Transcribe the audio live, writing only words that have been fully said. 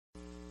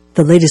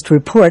The latest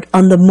report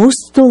on the most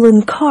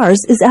stolen cars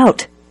is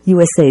out.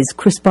 USA's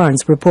Chris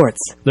Barnes reports.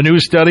 The new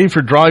study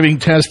for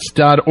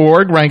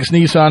drivingtests.org ranks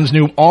Nissan's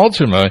new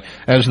Altima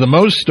as the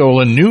most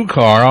stolen new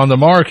car on the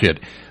market.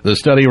 The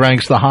study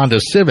ranks the Honda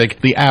Civic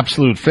the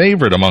absolute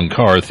favorite among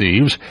car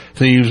thieves.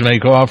 Thieves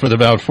make off with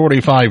about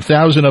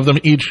 45,000 of them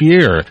each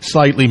year,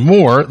 slightly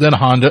more than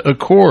Honda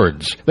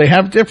Accords. They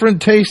have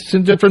different tastes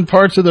in different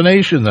parts of the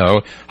nation,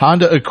 though.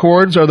 Honda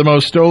Accords are the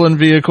most stolen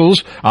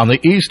vehicles on the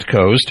East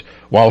Coast,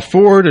 while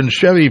Ford and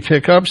Chevy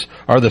pickups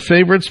are the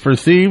favorites for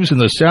thieves in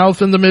the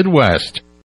South and the Midwest.